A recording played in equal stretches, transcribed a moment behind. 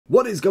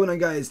What is going on,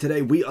 guys?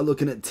 Today we are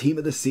looking at Team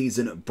of the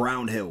Season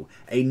Brownhill,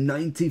 a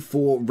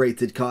 94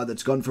 rated card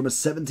that's gone from a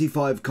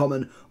 75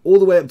 common all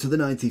the way up to the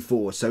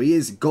 94. So he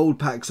is gold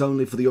packs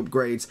only for the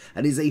upgrades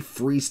and is a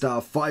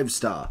 3-star,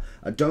 5-star.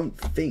 I don't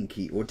think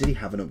or did he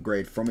have an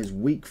upgrade from his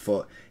weak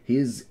foot? He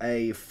is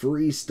a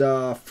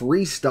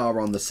 3-star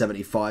on the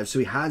 75, so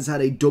he has had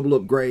a double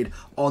upgrade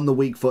on the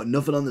weak foot,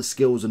 nothing on the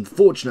skills,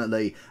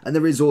 unfortunately. And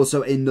there is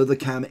also another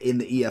cam in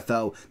the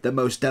EFL that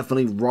most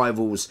definitely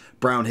rivals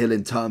Brownhill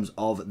in terms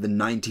of the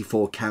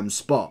 94 cam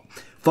spot.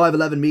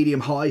 5'11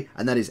 medium high,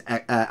 and that is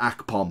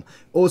Akpom.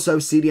 Also,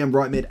 CDM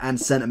right mid and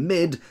centre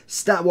mid,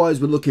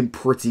 stat-wise, we're looking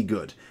pretty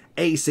good.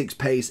 86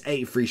 pace,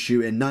 83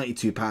 shooting,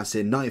 92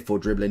 passing, 94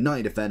 dribbling,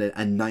 90 defending,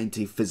 and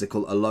 90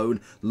 physical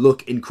alone.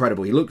 Look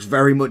incredible. He looks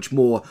very much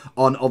more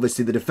on,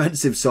 obviously, the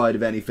defensive side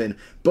of anything,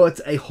 but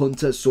a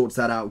Hunter sorts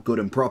that out good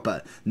and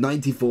proper.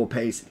 94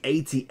 pace,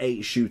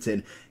 88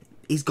 shooting.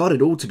 He's got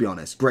it all, to be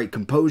honest. Great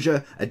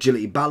composure,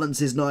 agility balance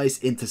is nice,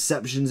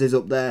 interceptions is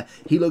up there.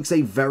 He looks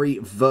a very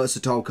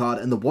versatile card,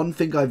 and the one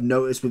thing I've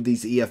noticed with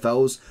these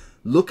EFLs,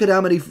 look at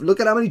how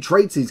many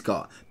traits he's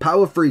got.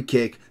 Power free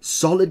kick,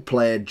 solid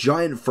player,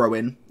 giant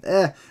throw-in,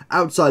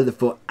 outside of the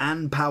foot,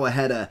 and power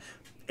header.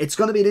 It's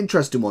going to be an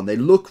interesting one. They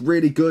look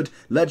really good.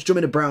 Let's jump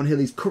into Brownhill.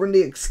 He's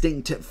currently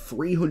extinct at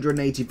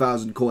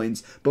 380,000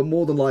 coins, but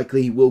more than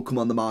likely he will come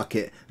on the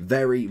market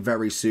very,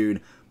 very soon.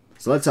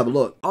 So let's have a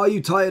look. Are you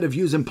tired of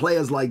using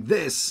players like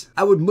this?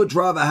 I would much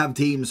rather have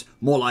teams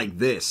more like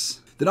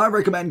this. Then I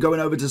recommend going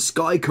over to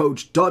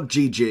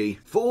skycoach.gg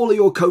for all of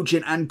your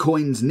coaching and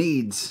coins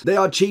needs. They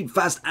are cheap,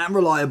 fast and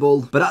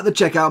reliable, but at the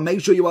checkout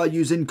make sure you are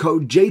using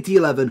code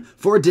JT11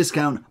 for a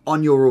discount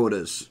on your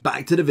orders.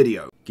 Back to the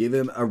video. Give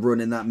him a run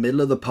in that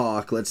middle of the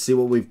park. Let's see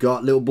what we've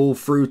got. Little ball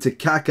through to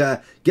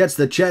Kaka. Gets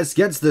the chest,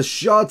 gets the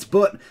shot,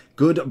 but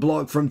good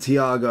block from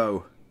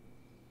Thiago.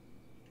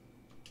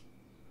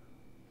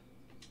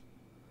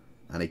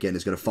 And again,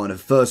 he's going to find a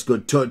first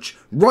good touch.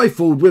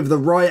 Rifled with the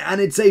right. And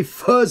it's a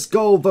first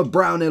goal for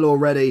Brownhill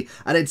already.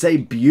 And it's a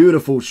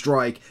beautiful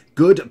strike.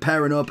 Good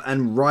pairing up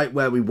and right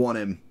where we want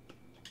him.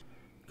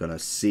 Going to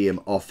see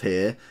him off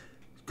here.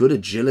 Good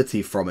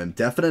agility from him.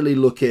 Definitely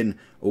looking,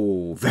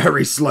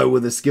 very slow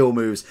with the skill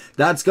moves.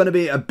 That's going to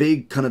be a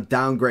big kind of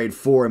downgrade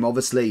for him.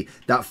 Obviously,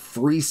 that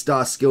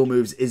 3-star skill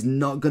moves is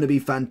not going to be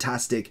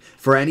fantastic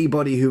for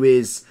anybody who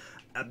is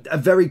a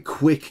very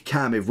quick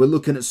cam. If we're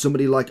looking at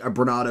somebody like a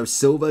Bernardo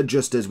Silva,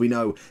 just as we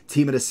know,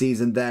 Team of the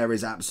Season there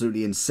is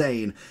absolutely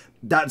insane.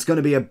 That's going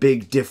to be a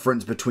big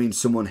difference between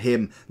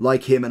someone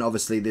like him and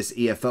obviously this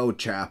EFL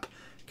chap.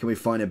 Can we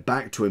find it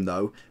back to him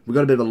though? We've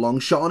got a bit of a long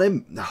shot on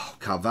him. Oh,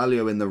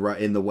 Carvalho in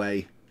the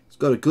way. He's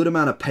got a good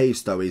amount of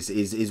pace though.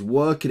 He's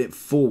working it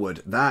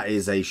forward. That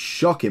is a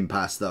shocking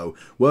pass though.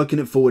 Working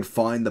it forward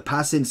fine. The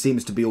passing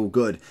seems to be all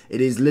good.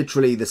 It is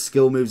literally the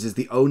skill moves is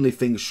the only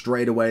thing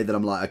straight away that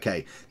I'm like,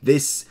 okay,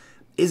 this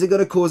isn't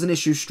going to cause an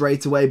issue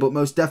straight away, but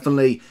most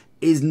definitely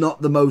is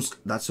not the most,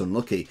 that's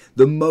unlucky,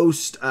 the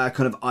most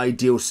kind of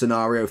ideal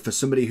scenario for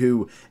somebody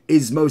who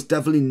is most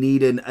definitely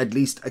needing at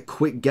least a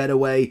quick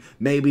getaway.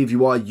 Maybe if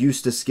you are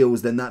used to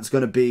skills, then that's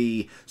going to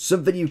be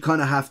something you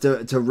kind of have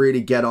to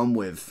really get on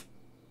with.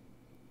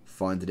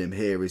 Finding him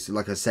here is,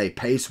 like I say,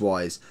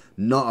 pace-wise,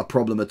 not a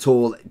problem at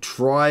all.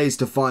 Tries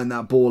to find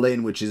that ball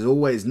in, which is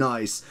always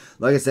nice.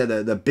 Like I said,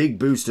 the big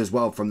boost as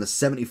well from the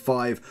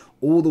 75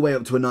 all the way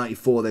up to a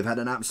 94. They've had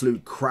an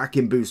absolute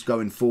cracking boost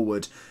going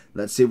forward.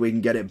 Let's see if we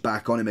can get it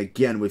back on him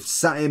again. We've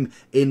sat him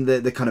in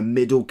the kind of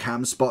middle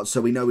cam spot, so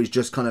we know he's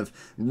just kind of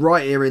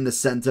right here in the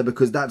center,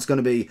 because that's going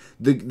to be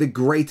the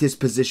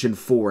greatest position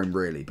for him,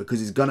 really, because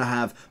he's going to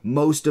have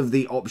most of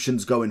the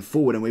options going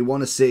forward, and we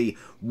want to see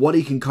what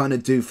he can kind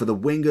of do for the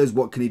wingers,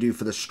 what can he do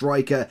for the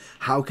striker,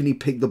 how can he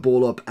pick the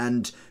ball up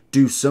and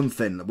do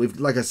something.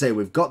 Like I say,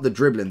 we've got the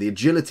dribbling, the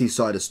agility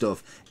side of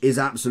stuff is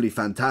absolutely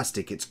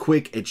fantastic. It's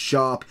quick, it's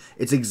sharp,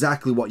 it's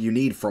exactly what you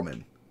need from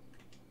him.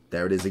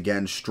 There it is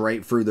again,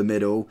 straight through the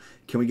middle.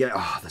 Can we get,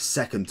 the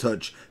second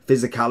touch,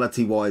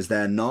 physicality-wise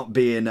there, not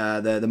being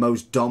the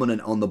most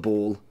dominant on the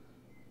ball.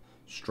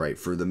 Straight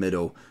through the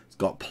middle. He's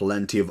got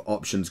plenty of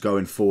options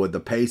going forward. The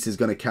pace is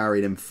going to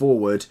carry him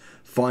forward.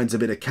 Finds a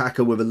bit of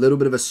Kaka with a little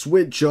bit of a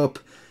switch up.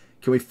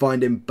 Can we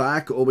find him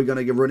back, or are we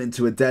going to run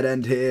into a dead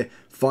end here?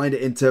 Find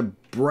it into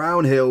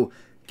Brownhill.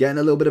 Getting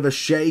a little bit of a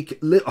shake.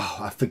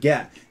 I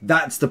forget.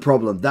 That's the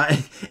problem.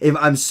 If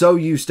I'm so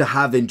used to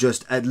having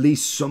just at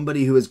least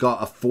somebody who has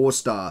got a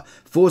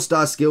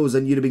 4-star skills,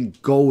 and you'd have been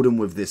golden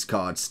with this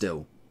card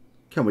still.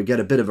 Can we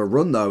get a bit of a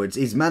run though?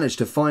 He's managed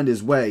to find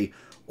his way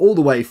all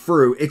the way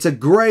through. It's a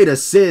great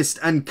assist,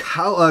 and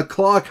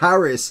Clark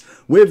Harris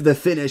with the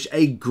finish.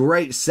 A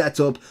great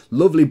setup.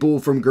 Lovely ball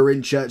from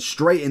Garincha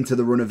straight into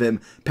the run of him.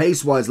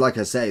 Pace-wise, like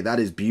I say, that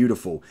is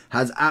beautiful.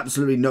 Has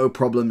absolutely no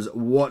problems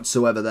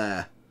whatsoever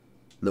there.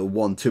 Little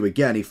 1-2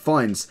 again. He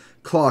finds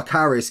Clark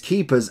Harris,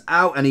 keeper's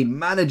out, and he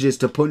manages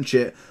to punch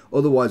it.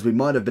 Otherwise, we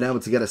might have been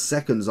able to get a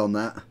seconds on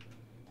that.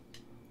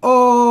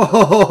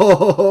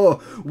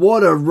 Oh,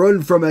 what a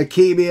run from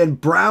Hakimi,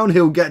 and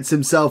Brownhill gets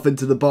himself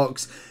into the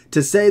box.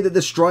 To say that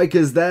the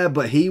striker's there,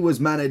 but he was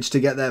managed to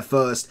get there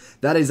first,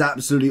 that is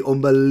absolutely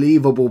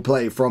unbelievable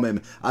play from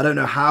him. I don't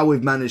know how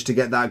we've managed to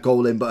get that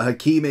goal in, but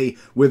Hakimi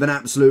with an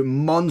absolute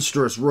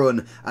monstrous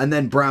run, and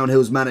then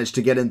Brownhill's managed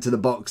to get into the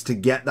box to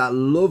get that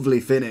lovely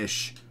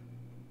finish.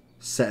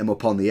 Set him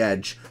up on the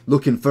edge,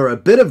 looking for a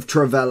bit of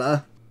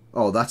Travella.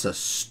 Oh, that's a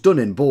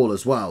stunning ball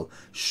as well.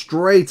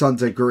 Straight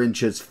onto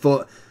Garrincha's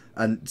foot,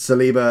 and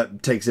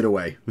Saliba takes it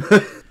away.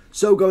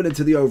 So going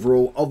into the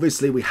overall,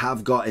 obviously we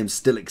have got him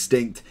still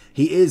extinct.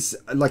 He is,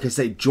 like I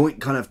say,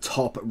 joint kind of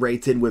top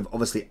rating with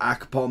obviously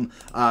Akpom.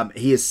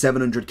 He is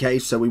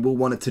 700k, so we will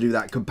want to do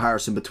that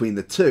comparison between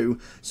the two.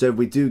 So if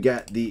we do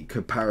get the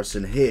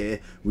comparison here,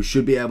 we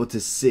should be able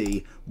to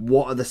see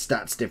what are the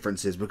stats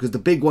differences, because the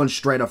big one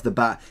straight off the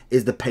bat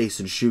is the pace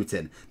and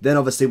shooting. Then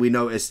obviously we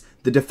notice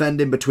the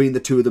defending between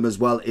the two of them as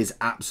well is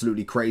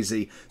absolutely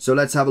crazy. So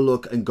let's have a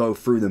look and go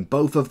through them.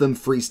 Both of them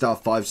 3-star,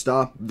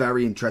 5-star,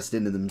 very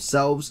interesting in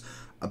themselves.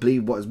 I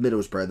believe what is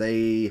Middlesbrough?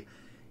 They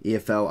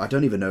EFL. I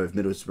don't even know if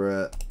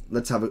Middlesbrough.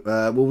 Let's have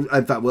a.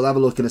 In fact, we'll have a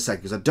look in a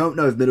second, because I don't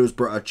know if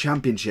Middlesbrough are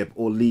Championship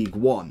or League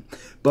One,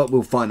 but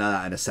we'll find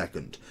out in a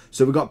second.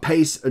 So we've got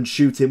pace and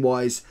shooting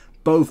wise.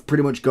 Both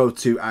pretty much go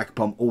to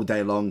Akpom all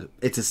day long.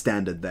 It's a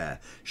standard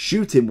there.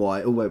 Shooting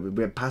wise, oh wait,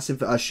 we're passing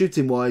for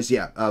shooting wise.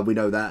 Yeah, we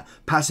know that.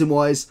 Passing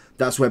wise,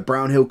 that's where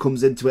Brownhill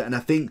comes into it, and I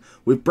think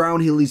with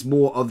Brownhill, he's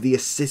more of the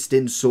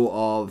assisting sort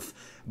of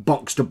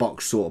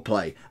box-to-box sort of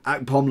play.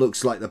 Akpom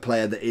looks like the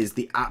player that is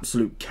the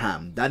absolute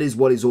cam. That is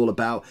what he's all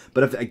about.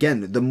 But if,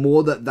 again, the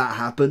more that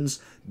happens,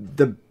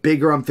 the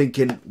bigger I'm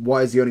thinking,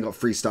 why has he only got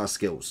 3-star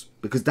skills?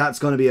 Because that's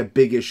going to be a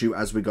big issue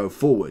as we go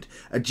forward.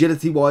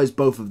 Agility-wise,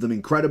 both of them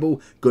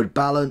incredible. Good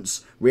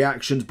balance,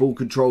 reactions, ball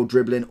control,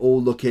 dribbling,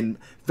 all looking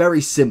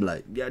very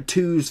similar.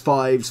 2s,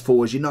 5s,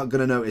 4s, you're not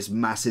going to notice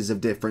masses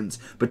of difference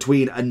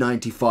between a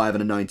 95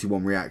 and a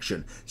 91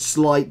 reaction.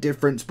 Slight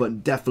difference,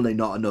 but definitely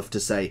not enough to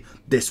say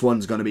this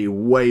one's going to be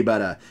way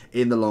better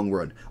in the long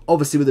run.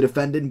 Obviously, with the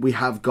defending, we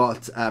have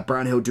got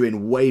Brownhill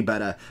doing way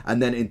better.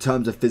 And then in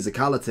terms of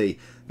physicality,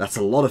 that's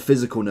a lot of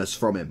physicalness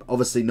from him.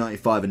 Obviously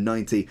 95 and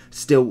 90,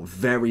 still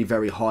very,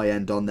 very high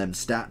end on them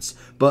stats.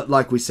 But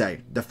like we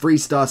say, the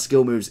 3-star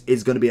skill moves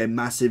is going to be a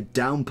massive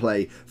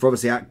downplay for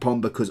obviously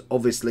Akpom, because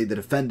obviously the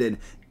defending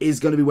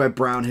is going to be where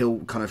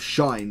Brownhill kind of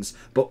shines,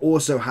 but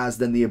also has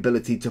then the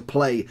ability to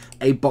play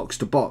a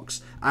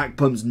box-to-box.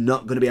 Akpom's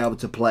not going to be able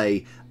to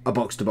play a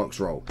box-to-box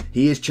role.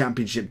 He is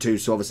Championship 2,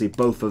 so obviously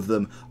both of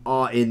them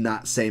are in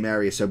that same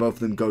area, so both of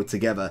them go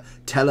together.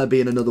 Teller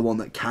being another one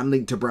that can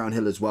link to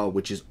Brownhill as well,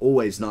 which is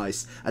always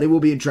nice, and it will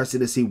be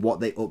interesting to see what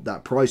they up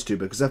that price to,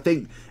 because I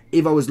think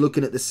if I was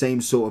looking at the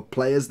same sort of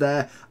players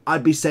there,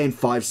 I'd be saying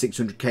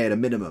 500-600k at a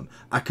minimum.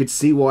 I could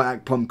see why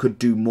Akpom could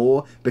do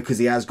more, because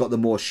he has got the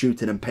more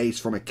shooting and pace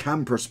from a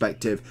cam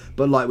perspective,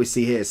 but like we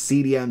see here,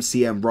 CDM,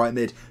 CM, right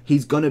mid,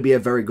 he's going to be a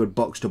very good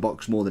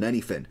box-to-box more than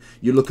anything.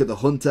 You look at the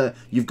Hunter,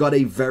 you've got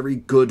a very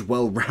good,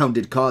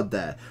 well-rounded card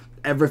there.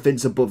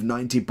 Everything's above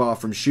 90 bar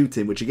from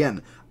shooting, which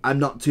again, I'm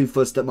not too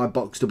fussed that my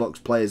box-to-box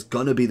player is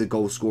going to be the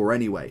goal scorer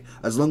anyway.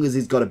 As long as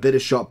he's got a bit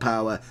of shot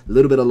power, a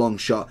little bit of long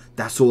shot,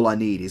 that's all I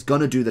need. He's going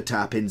to do the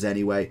tap-ins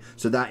anyway,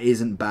 so that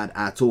isn't bad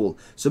at all.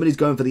 Somebody's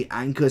going for the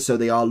anchor, so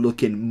they are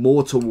looking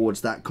more towards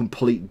that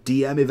complete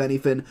DM, if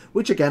anything,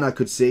 which again, I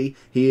could see.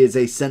 He is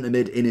a centre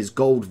mid in his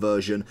gold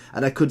version,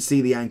 and I could see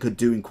the anchor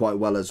doing quite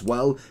well as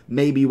well.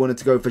 Maybe you wanted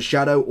to go for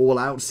Shadow,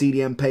 all-out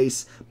CDM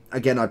pace.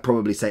 Again, I'd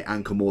probably say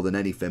anchor more than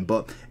anything,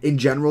 but in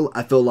general,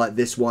 I feel like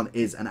this one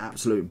is an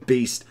absolute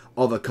beast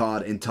of a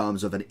card in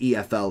terms of an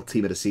EFL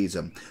team of the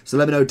season. So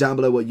let me know down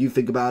below what you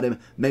think about him.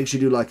 Make sure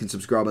you do like and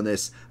subscribe on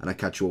this, and I'll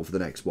catch you all for the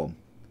next one.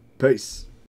 Peace.